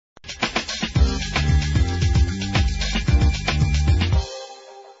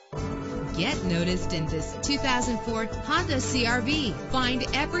noticed in this 2004 Honda CR-V. Find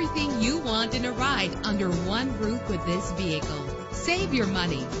everything you want in a ride under one roof with this vehicle. Save your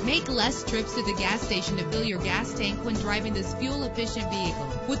money. Make less trips to the gas station to fill your gas tank when driving this fuel-efficient vehicle.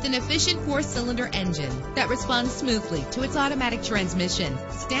 With an efficient 4-cylinder engine that responds smoothly to its automatic transmission.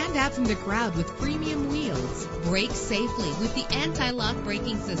 Stand out from the crowd with premium wheels. Brake safely with the anti-lock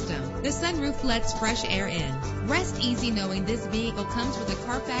braking system. The sunroof lets fresh air in. Rest easy knowing this vehicle comes with a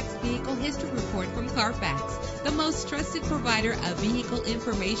Carfax Vehicle History Report from Carfax, the most trusted provider of vehicle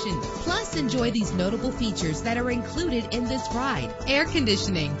information. Plus, enjoy these notable features that are included in this ride: air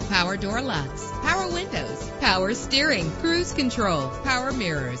conditioning, power door locks, power windows, power steering, cruise control, power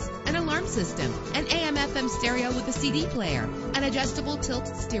mirrors, an alarm system, an AM/FM stereo with a CD player, an adjustable tilt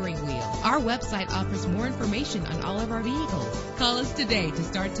steering wheel. Our website offers more information on all of our vehicles. Call us today to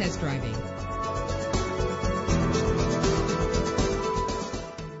start test driving.